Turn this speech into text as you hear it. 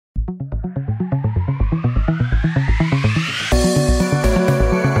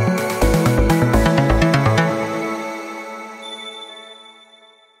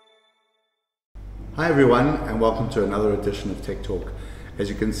everyone, and welcome to another edition of Tech Talk. As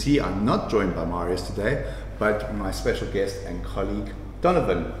you can see, I'm not joined by Marius today, but my special guest and colleague,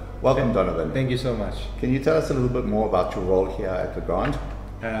 Donovan. Welcome, Donovan. Thank you so much. Can you tell us a little bit more about your role here at the Grant?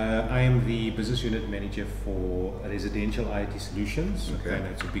 I am the business unit manager for residential IT solutions. Okay. And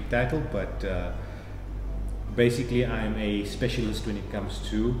it's a big title, but basically I'm a specialist when it comes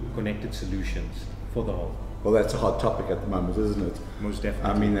to connected solutions for the whole. Well, that's a hot topic at the moment, isn't it? Most definitely.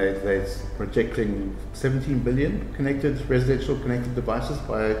 I mean, they're projecting 17 billion residential connected devices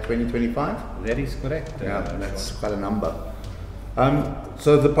by 2025. That is correct. Yeah, that's quite a number.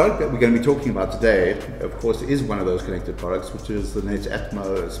 So the product that we're going to be talking about today, of course, is one of those connected products, which is the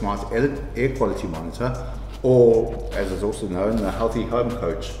Netatmo Smart Air Quality Monitor, or as is also known, the Healthy Home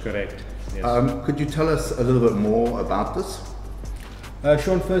Coach. Correct. Yes. Could you tell us a little bit more about this?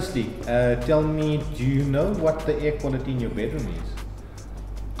 Sean, firstly, tell me, do you know what the air quality in your bedroom is?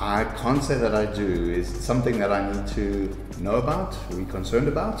 I can't say that I do. Is it something that I need to know about, or be concerned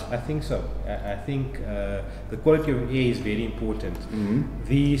about? I think so. I think the quality of air is very important. Mm-hmm.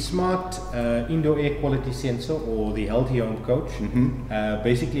 The smart indoor air quality sensor, or the Healthy Home Coach,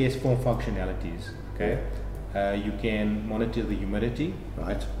 basically has four functionalities. Okay, you can monitor the humidity.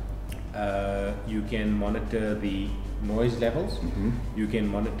 Right. You can monitor the noise levels, you can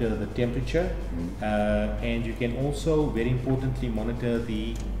monitor the temperature, and you can also, very importantly, monitor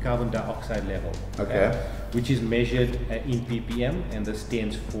the carbon dioxide level, which is measured in ppm, and this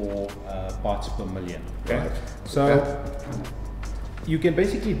stands for parts per million. Right. So you can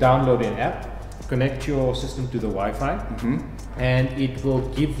basically download an app, connect your system to the Wi-Fi, and it will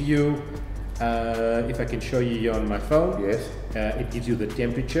give you, if I can show you here on my phone, yes. It gives you the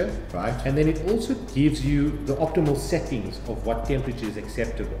temperature, right, and then it also gives you the optimal settings of what temperature is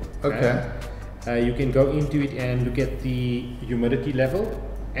acceptable. Okay. You can go into it and look at the humidity level,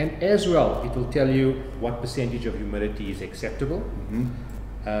 and as well it will tell you what percentage of humidity is acceptable.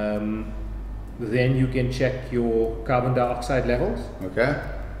 Then you can check your carbon dioxide levels,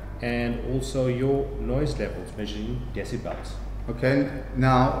 and also your noise levels, measuring decibels. Okay.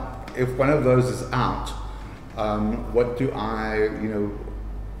 Now, if one of those is out, what do I,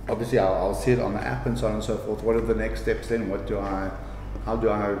 obviously I'll see it on the app and so on and so forth. What are the next steps then? How do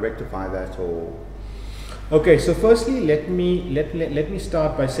I rectify that? Or okay, so firstly, let me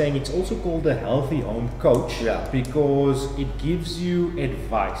start by saying it's also called the Healthy Home Coach, because it gives you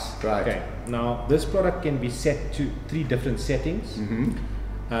advice. Right. Okay. Now, this product can be set to 3 different settings.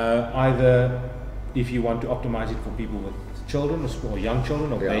 Either if you want to optimize it for people with children or young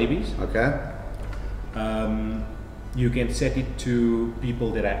children or babies. Okay. You can set it to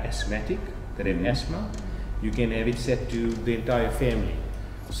people that are asthmatic, that have asthma. You can have it set to the entire family.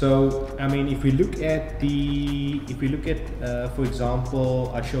 So, I mean, if we look at for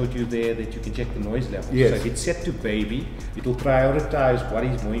example, I showed you there that you can check the noise level. Yes. So if it's set to baby, it will prioritize what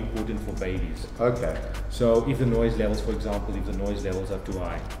is more important for babies. Okay. So if the noise levels, for example, if the noise levels are too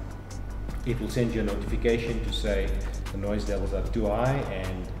high, it will send you a notification to say the noise levels are too high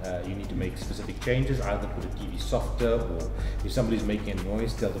and you need to make specific changes, either put the TV softer, or if somebody's making a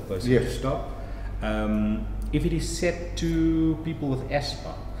noise, tell the person to stop. If it is set to people with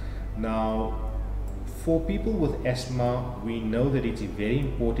asthma, now for people with asthma, we know that it's very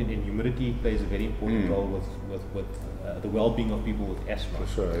important, and humidity plays a very important role with the well-being of people with asthma.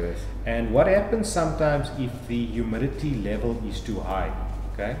 For sure, yes. And what happens sometimes if the humidity level is too high,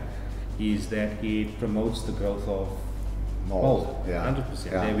 is that it promotes the growth of mold. 100%.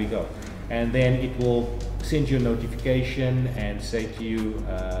 There we go. And then it will send you a notification and say to you,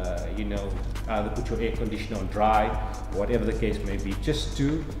 either put your air conditioner on dry, whatever the case may be, just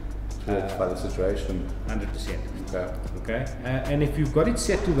to rectify the situation. 100%. Okay. And if you've got it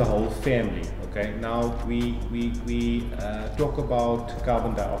set to the whole family, now we talk about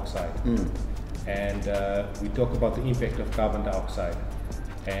carbon dioxide, and we talk about the impact of carbon dioxide.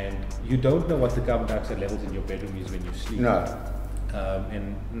 And you don't know what the carbon dioxide levels in your bedroom is when you sleep. No.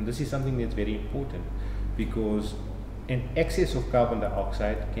 And this is something that's very important, because an excess of carbon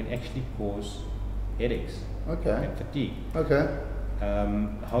dioxide can actually cause headaches and fatigue.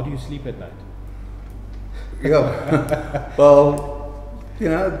 How do you sleep at night? Well,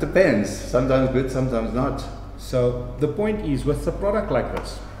 it depends. Sometimes good, sometimes not. So the point is, with a product like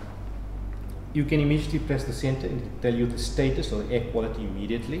this, you can immediately press the center and it'll tell you the status or the air quality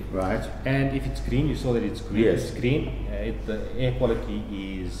immediately. Right. And if it's green, you saw that it's green. Yes. It's green. The air quality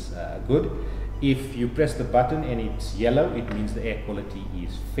is good. If you press the button and it's yellow, it means the air quality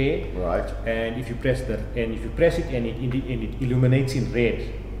is fair. Right. And if you press it and it illuminates in red,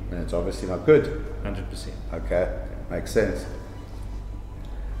 then, it's obviously not good. 100%. Okay, makes sense.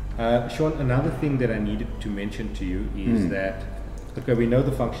 Sean, another thing that I needed to mention to you is that, okay, we know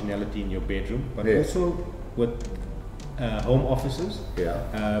the functionality in your bedroom, but also with home offices,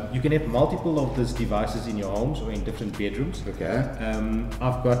 you can have multiple of these devices in your homes or in different bedrooms. Okay.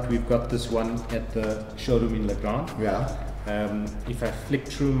 We've got this one at the showroom in Legrand. Yeah. If I flick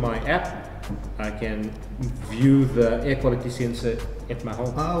through my app, I can view the air quality sensor at my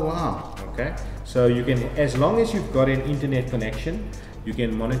home. Oh wow. Okay, so you can, as long as you've got an internet connection, you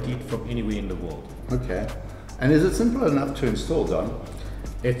can monitor it from anywhere in the world. Okay. And is it simple enough to install, Don?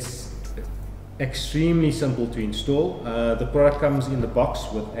 It's extremely simple to install. The product comes in the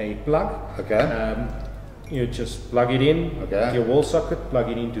box with a plug. Okay. You just plug it in, your wall socket, plug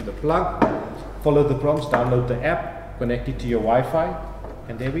it into the plug, follow the prompts, download the app, connect it to your Wi-Fi,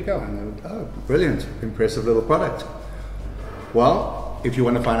 and there we go. Oh, brilliant. Impressive little product. Well, if you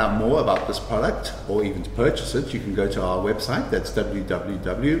want to find out more about this product or even to purchase it, you can go to our website. That's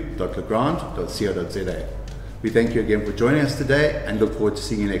www.legrand.co.za. We thank you again for joining us today and look forward to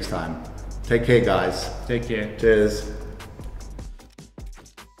seeing you next time. Take care, guys. Take care. Cheers.